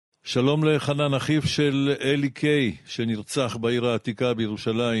שלום לחנן, אחיו של אלי קיי, שנרצח בעיר העתיקה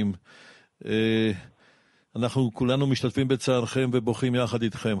בירושלים. אנחנו כולנו משתתפים בצערכם ובוכים יחד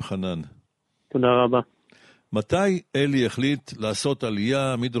איתכם, חנן. תודה רבה. מתי אלי החליט לעשות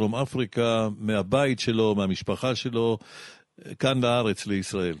עלייה מדרום אפריקה, מהבית שלו, מהמשפחה שלו, כאן לארץ,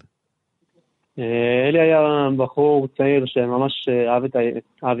 לישראל? אלי היה בחור צעיר שממש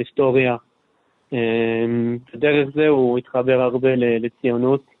אהב היסטוריה. בדרך זה הוא התחבר הרבה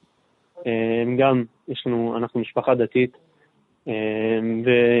לציונות. גם אנחנו משפחה דתית.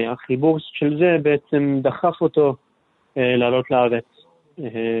 והחיבור של זה בעצם דחף אותו לעלות לארץ.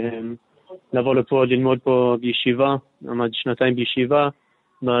 לבוא לפה, ללמוד פה בישיבה, עמד 2 בישיבה,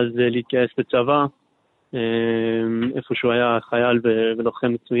 ואז להתגייס בצבא, איפה שהוא היה חייל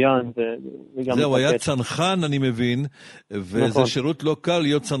ולוחם מצוין. זהו, היה צנחן, אני מבין, וזה נכון. שירות לא קל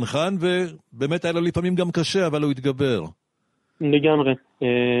להיות צנחן, ובאמת היה לו לפעמים גם קשה, אבל הוא התגבר. לגמרי.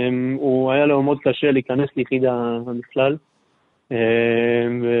 הוא היה לו מאוד קשה להיכנס ליחידה בכלל,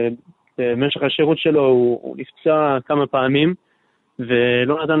 ובמשך השירות שלו הוא נפצע כמה פעמים,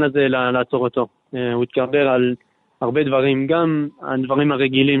 ולא נתן לזה לעצור אותו. הוא התגבר על הרבה דברים, גם הדברים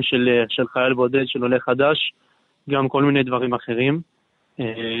הרגילים של חייל בודד, של עולה חדש, גם כל מיני דברים אחרים,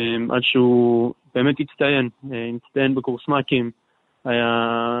 עד שהוא באמת הצטיין בקורס מ"כים,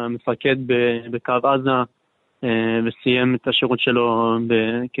 היה מפקד בקו עזה, וסיים את השירות שלו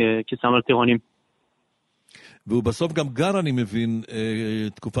כסמל טירונים. והוא בסוף גם גר, אני מבין,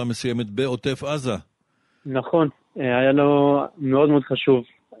 תקופה מסוימת בעוטף עזה. נכון, היה לו מאוד מאוד חשוב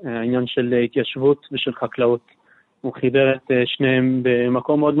העניין של התיישבות ושל חקלאות. הוא חיבר את שניהם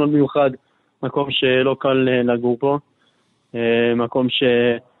במקום מאוד מאוד מיוחד, מקום שלא קל לגור פה, מקום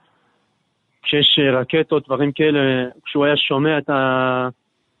כשיש רקטות, דברים כאלה, כשהוא היה שומע את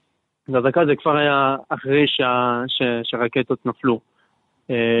הזעקה, זה כבר היה אחרי שהרקטות נפלו.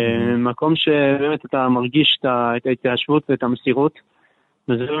 מקום שבאמת אתה מרגיש את ההתיישבות ואת המסירות,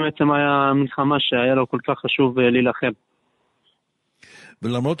 וזה בעצם היה מלחמה שהיה לו כל כך חשוב להילחם.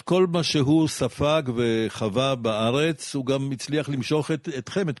 ולמרות כל מה שהוא ספג וחווה בארץ, הוא גם הצליח למשוך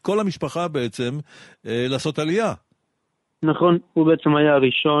אתכם, את כל המשפחה בעצם, לעשות עלייה. נכון, הוא בעצם היה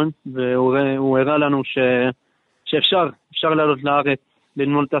הראשון, והוא הראה לנו שאפשר לעלות לארץ,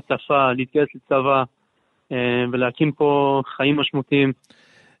 ללמוד את השפה, להתגייס לצבא, ולהקים פה חיים משמעותיים.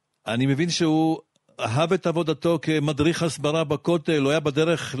 אני מבין שהוא אהב את עבודתו כמדריך הסברה בכותל, הוא היה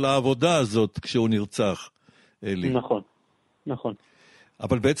בדרך לעבודה הזאת כשהוא נרצח, אלי. נכון, נכון.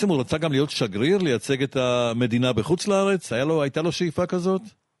 אבל בעצם הוא רצה גם להיות שגריר, לייצג את המדינה בחוץ לארץ? הייתה לו שאיפה כזאת?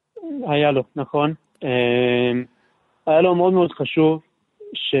 היה לו, נכון. היה לו מאוד מאוד חשוב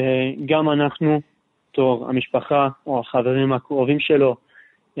שגם אנחנו, תור המשפחה או החברים הקרובים שלו,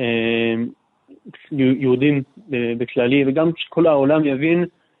 יהודים בכללי, וגם שכל העולם יבין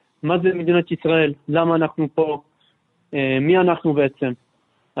מה זה מדינת ישראל, למה אנחנו פה, מי אנחנו בעצם.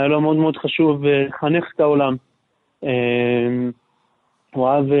 היה לו מאוד מאוד חשוב לחנך את העולם. הוא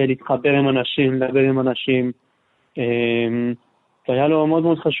אהב להתחבר עם אנשים, לדבר עם אנשים. היה לו מאוד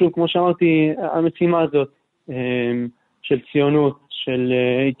מאוד חשוב, כמו שאמרתי, המשימה הזאת של ציונות, של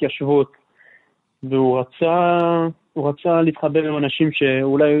התיישבות. והוא רצה להתחבר עם אנשים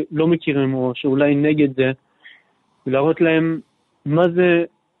שאולי לא מכירים או שאולי נגד זה, ולהראות להם מה זה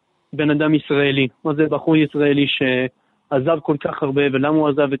בן אדם ישראלי, מה זה בחור ישראלי שעזב כל כך הרבה, ולמה הוא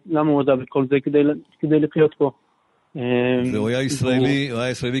עזב את כל זה כדי לחיות פה. והוא היה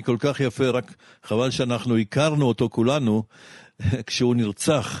ישראלי כל כך יפה, רק חבל שאנחנו הכרנו אותו כולנו כשהוא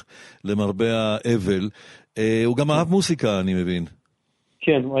נרצח למרבה האבל. הוא גם אהב מוסיקה, אני מבין.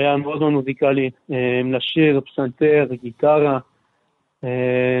 כן, הוא היה מאוד מאוד מוזיקלי, לשיר, פסנתר, גיטרה.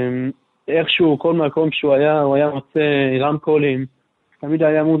 איכשהו, כל מקום שהוא הוא היה מוצא רמקולים, תמיד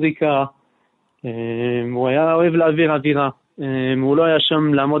היה מוזיקה. הוא היה אוהב להעביר אווירה. הוא לא היה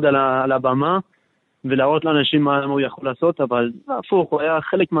שם לעמוד על הבמה ולהראות לאנשים מה הוא יכול לעשות, אבל הפוך, הוא היה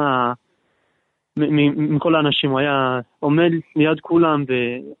חלק מכל האנשים. הוא היה עומד ליד כולם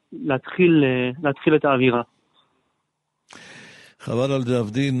ולהתחיל את האווירה. חבל על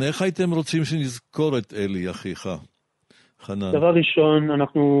דאבדין, איך הייתם רוצים שנזכור את אלי, אחיך, חנן? דבר ראשון,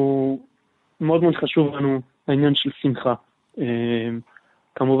 מאוד מאוד חשוב לנו העניין של שמחה.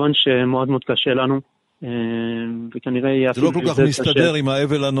 כמובן שמאוד מאוד קשה לנו, וכנראה זה לא כל כך מסתדר עם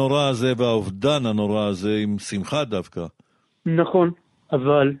האבל הנורא הזה והאובדן הנורא הזה, עם שמחה דווקא. נכון,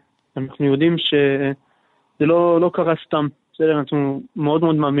 אבל אנחנו יודעים שזה לא קרה סתם. אנחנו מאוד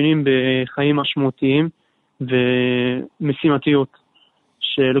מאוד מאמינים בחיים משמעותיים, ומשימתיות,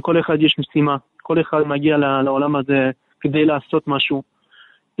 שלכל אחד יש משימה, כל אחד מגיע לעולם הזה כדי לעשות משהו,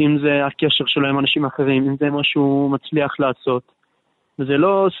 אם זה הקשר שלו עם אנשים אחרים, אם זה משהו מצליח לעשות, וזה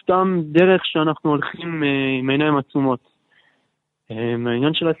לא סתם דרך שאנחנו הולכים עם עיניים עצומות.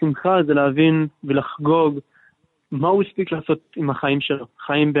 העניין של השמחה זה להבין ולחגוג מה הוא הספיק לעשות עם החיים שלו.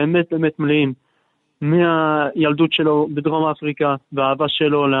 חיים באמת באמת מלאים. מהילדות שלו בדרום אפריקה, והאהבה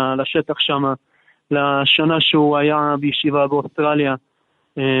שלו לשטח שמה, לשנה שהוא היה בישיבה באוסטרליה,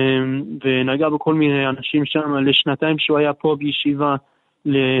 ונגע בכל מיני אנשים שם, לשנתיים שהוא היה פה בישיבה,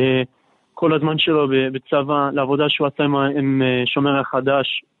 לכל הזמן שלו בצבא, לעבודה שהוא עשה עם שומר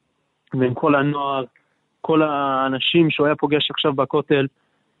החדש, ועם כל הנוער, כל האנשים שהוא היה פוגש עכשיו בכותל.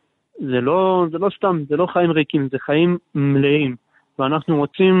 זה לא סתם, זה לא חיים ריקים, זה חיים מלאים. ואנחנו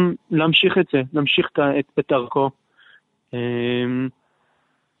רוצים להמשיך את זה, להמשיך את דרכו.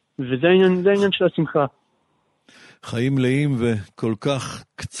 וזה העניין של השמחה. חיים מלאים וכל כך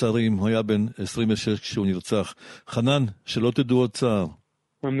קצרים. הוא היה בן 26 כשהוא נרצח. חנן, שלא תדעו עוד צער.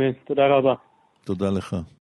 אמן, תודה רבה. תודה לך.